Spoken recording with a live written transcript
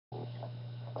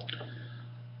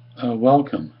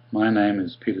Welcome. My name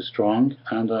is Peter Strong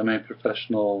and I'm a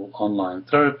professional online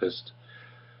therapist.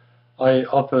 I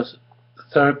offer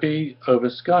therapy over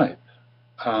Skype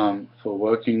for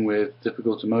working with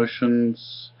difficult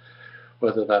emotions,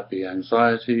 whether that be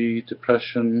anxiety,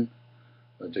 depression,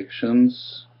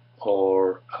 addictions,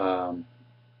 or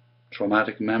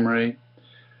traumatic memory.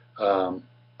 I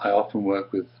often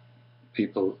work with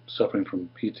people suffering from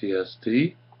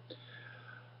PTSD.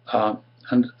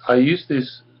 And I use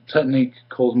this technique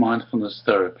called mindfulness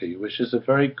therapy, which is a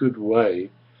very good way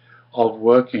of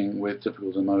working with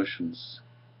difficult emotions.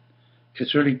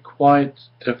 It's really quite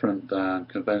different than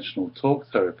conventional talk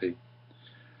therapy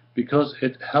because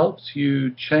it helps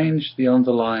you change the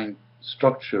underlying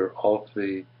structure of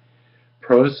the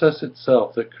process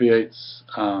itself that creates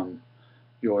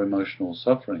your emotional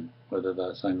suffering, whether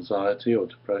that's anxiety or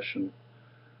depression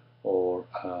or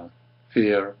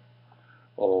fear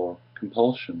or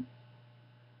compulsion.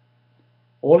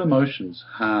 All emotions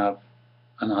have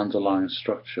an underlying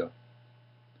structure,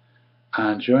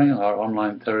 and during our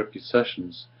online therapy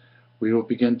sessions we will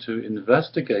begin to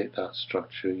investigate that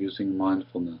structure using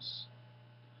mindfulness.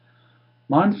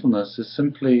 Mindfulness is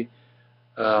simply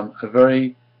a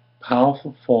very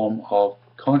powerful form of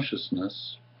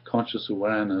consciousness, conscious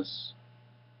awareness,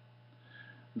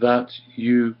 that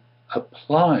you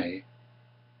apply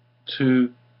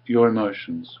to your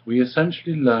emotions. We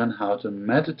essentially learn how to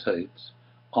meditate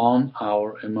on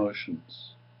our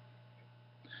emotions.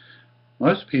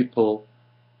 Most people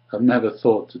have never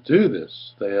thought to do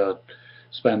this. They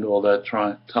spend all their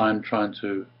time trying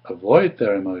to avoid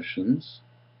their emotions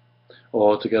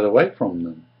or to get away from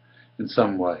them in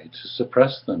some way, to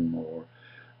suppress them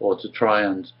or to try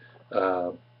and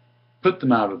put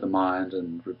them out of the mind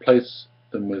and replace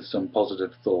them with some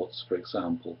positive thoughts, for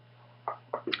example.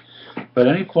 But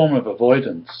any form of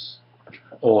avoidance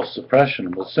or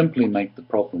suppression will simply make the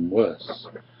problem worse.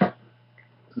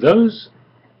 Those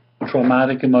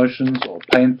traumatic emotions or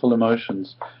painful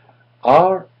emotions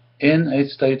are in a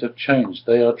state of change.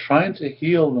 They are trying to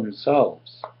heal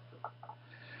themselves.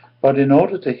 But in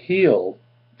order to heal,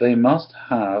 they must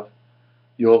have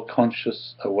your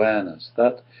conscious awareness.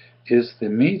 That is the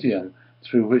medium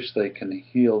through which they can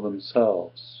heal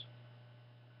themselves.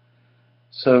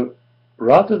 So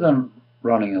rather than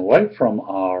running away from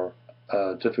our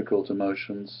difficult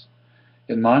emotions,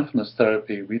 in mindfulness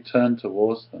therapy we turn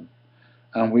towards them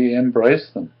and we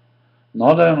embrace them,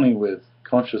 not only with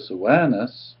conscious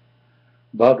awareness,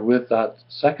 but with that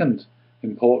second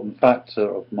important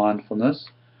factor of mindfulness,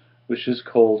 which is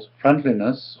called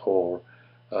friendliness or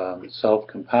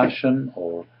self-compassion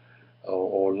or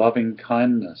loving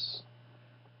kindness.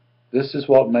 This is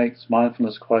what makes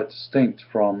mindfulness quite distinct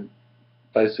from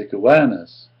basic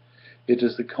awareness. It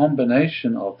is the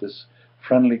combination of this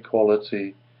friendly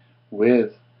quality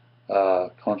with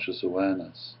conscious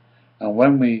awareness. And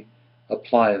when we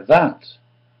apply that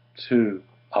to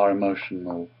our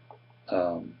emotional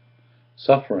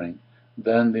suffering,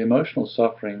 then the emotional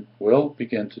suffering will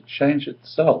begin to change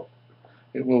itself.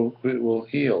 It will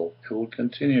heal. It will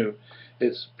continue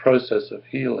its process of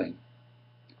healing.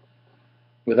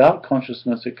 Without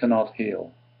consciousness, it cannot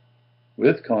heal.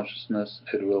 With consciousness,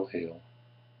 it will heal.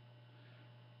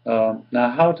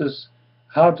 Now,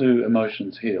 how do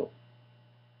emotions heal?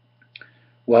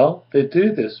 Well, they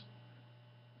do this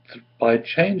by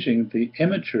changing the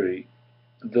imagery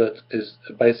that is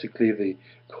basically the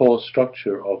core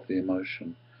structure of the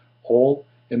emotion. All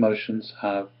emotions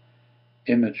have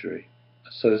imagery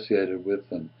associated with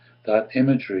them. That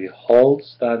imagery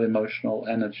holds that emotional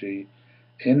energy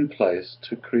in place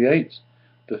to create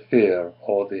the fear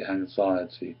or the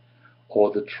anxiety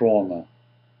or the trauma,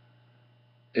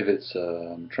 if it's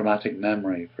a traumatic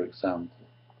memory, for example,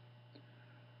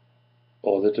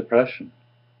 or the depression.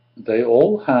 They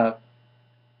all have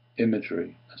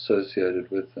imagery associated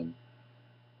with them.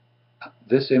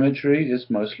 This imagery is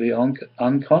mostly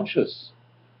unconscious.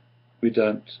 We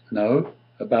don't know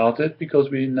about it because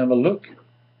we never look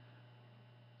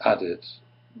at it.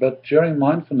 But during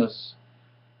mindfulness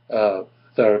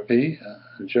therapy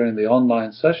and during the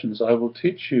online sessions, I will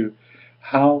teach you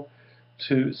how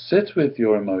to sit with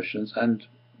your emotions and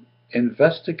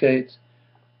investigate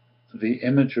the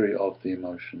imagery of the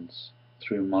emotions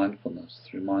through mindfulness,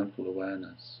 through mindful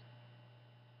awareness.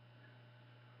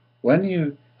 When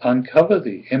you uncover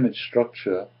the image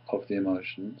structure of the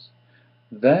emotions,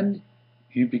 then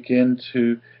you begin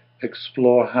to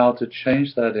explore how to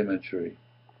change that imagery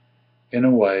in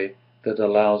a way that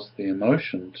allows the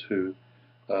emotion to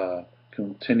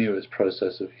continue its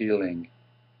process of healing.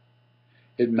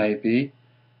 It may be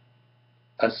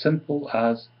as simple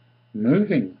as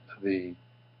moving the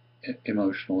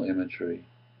emotional imagery.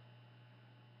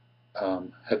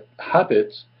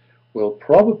 Habit will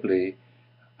probably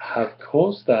have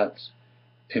caused that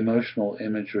emotional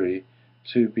imagery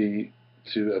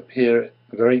to appear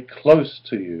very close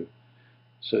to you.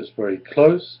 So it's very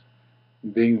close.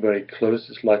 Being very close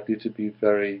is likely to be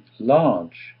very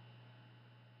large.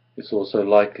 It's also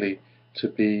likely to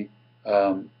be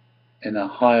in a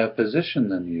higher position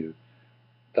than you.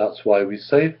 That's why we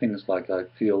say things like, I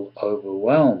feel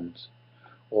overwhelmed,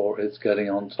 or it's getting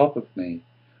on top of me,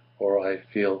 or I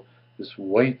feel this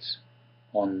weight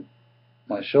on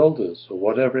my shoulders, or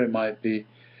whatever it might be.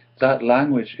 That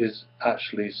language is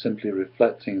actually simply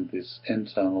reflecting this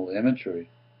internal imagery.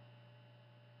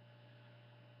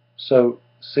 So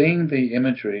seeing the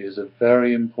imagery is a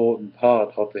very important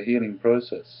part of the healing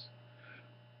process.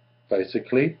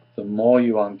 Basically, the more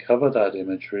you uncover that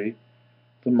imagery,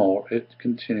 the more it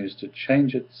continues to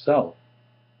change itself.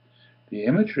 The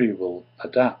imagery will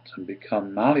adapt and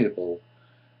become malleable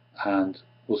and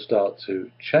will start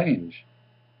to change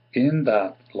in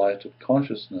that light of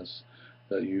consciousness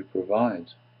that you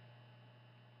provide.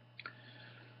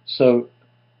 So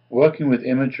working with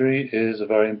imagery is a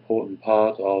very important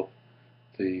part of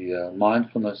the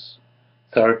mindfulness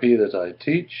therapy that I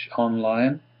teach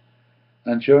online,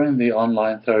 and during the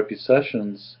online therapy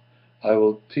sessions I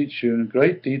will teach you in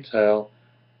great detail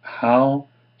how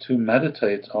to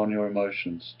meditate on your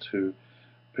emotions to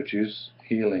produce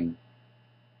healing.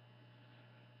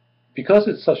 Because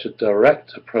it's such a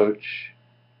direct approach,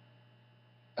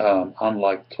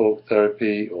 unlike talk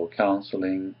therapy or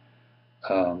counseling,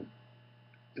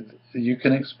 you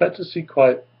can expect to see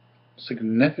quite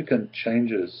significant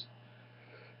changes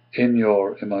in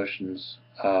your emotions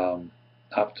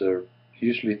after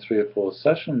usually 3 or 4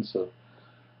 sessions of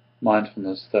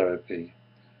mindfulness therapy.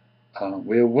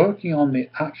 We are working on the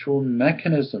actual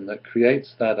mechanism that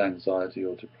creates that anxiety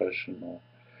or depression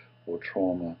or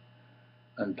trauma.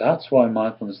 And that's why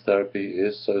mindfulness therapy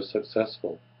is so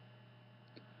successful.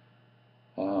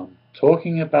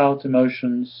 Talking about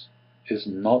emotions is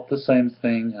not the same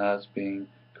thing as being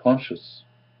conscious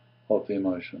of the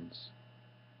emotions.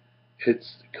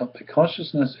 The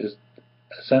consciousness is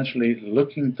essentially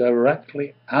looking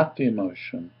directly at the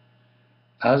emotion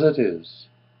as it is,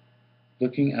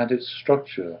 looking at its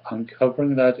structure,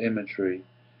 uncovering that imagery,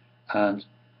 and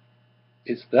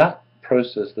it's that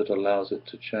process that allows it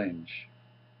to change.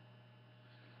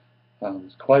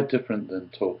 It's quite different than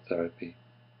talk therapy.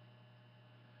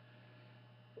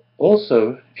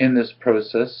 Also, in this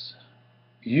process,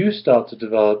 you start to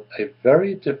develop a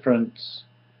very different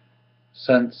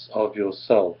sense of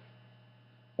yourself,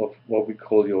 of what we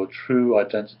call your true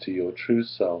identity, your true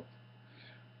self.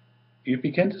 You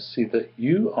begin to see that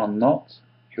you are not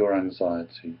your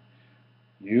anxiety,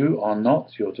 you are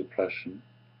not your depression,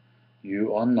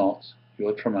 you are not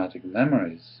your traumatic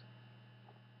memories.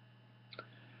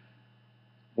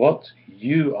 What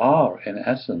you are, in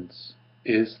essence,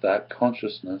 is that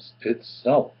consciousness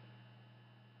itself.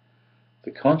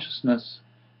 The consciousness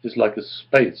is like a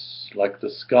space, like the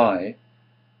sky,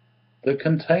 that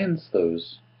contains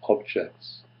those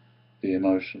objects, the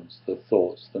emotions, the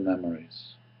thoughts, the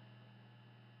memories.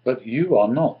 But you are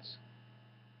not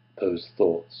those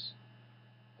thoughts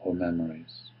or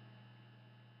memories.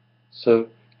 So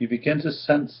you begin to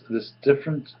sense this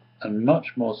different and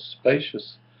much more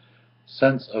spacious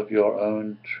sense of your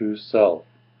own true self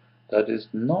that is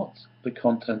not the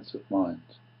contents of mind.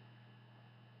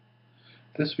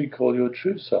 This we call your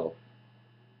true self.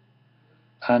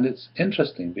 And it's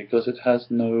interesting because it has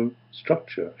no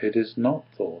structure. It is not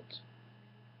thought.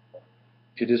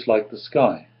 It is like the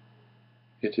sky.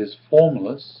 It is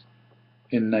formless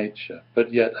in nature,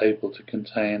 but yet able to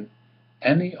contain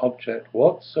any object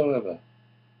whatsoever.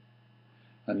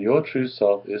 And your true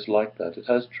self is like that. It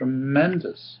has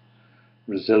tremendous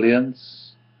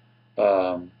resilience,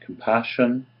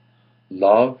 compassion,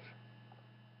 love,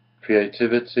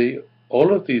 creativity,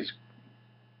 all of these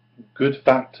good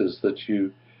factors that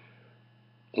you,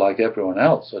 like everyone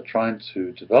else, are trying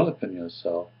to develop in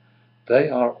yourself. They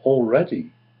are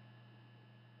already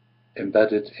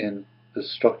embedded in the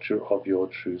structure of your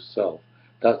true self.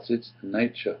 That's its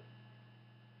nature.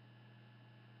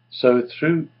 So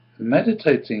through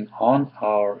meditating on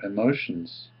our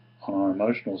emotions, on our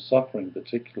emotional suffering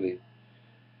particularly,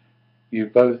 you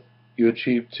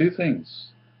achieve 2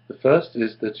 things. The first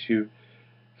is that you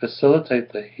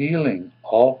facilitate the healing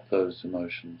of those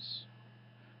emotions.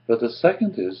 But the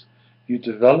second is you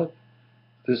develop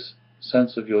this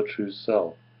sense of your true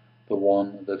self, the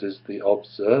one that is the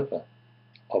observer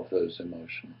of those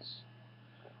emotions.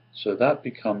 So that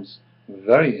becomes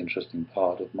very interesting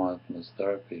part of mindfulness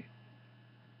therapy.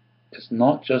 It's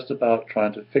not just about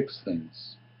trying to fix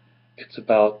things. It's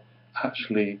about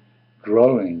actually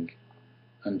growing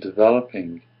and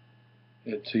developing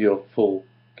it to your full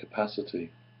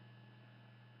capacity.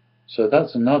 So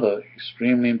that's another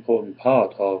extremely important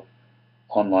part of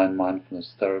online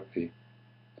mindfulness therapy.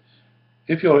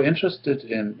 If you're interested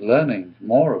in learning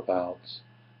more about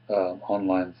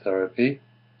online therapy,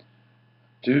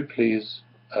 do please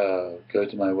go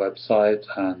to my website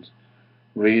and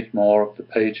read more of the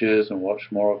pages and watch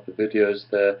more of the videos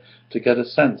there to get a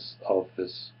sense of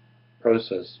this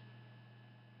process.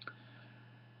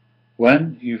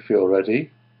 When you feel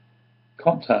ready,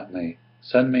 contact me,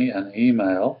 send me an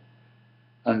email,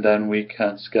 and then we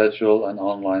can schedule an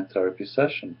online therapy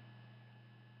session.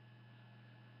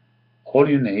 All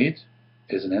you need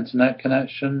is an internet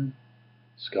connection,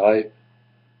 Skype,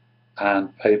 and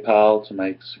PayPal to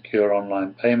make secure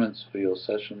online payments for your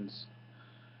sessions,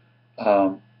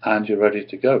 and you're ready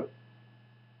to go.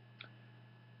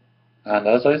 And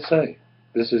as I say,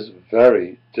 this is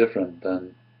very different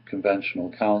than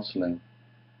conventional counseling.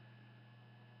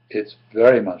 It's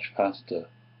very much faster.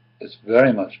 It's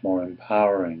very much more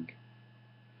empowering.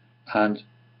 And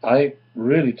I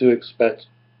really do expect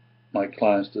my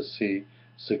clients to see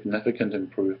significant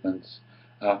improvements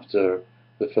after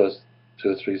the first 2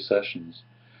 or 3 sessions.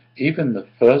 Even the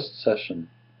first session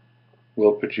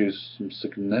will produce some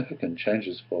significant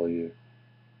changes for you.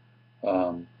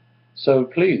 So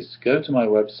please go to my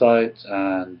website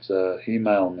and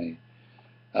email me,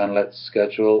 and let's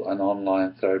schedule an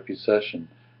online therapy session.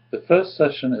 The first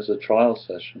session is a trial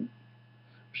session,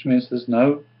 which means there's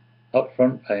no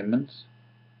upfront payment,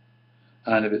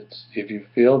 and if you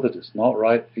feel that it's not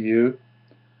right for you,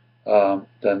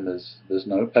 then there's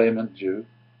no payment due.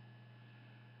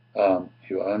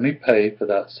 You only pay for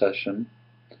that session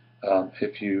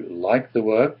if you like the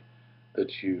work,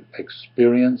 that you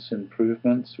experience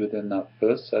improvements within that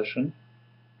first session,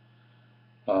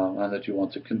 and that you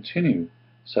want to continue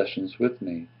sessions with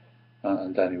me,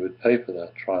 and then you would pay for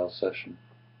that trial session.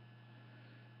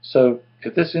 So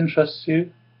if this interests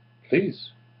you,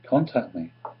 please contact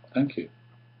me. Thank you.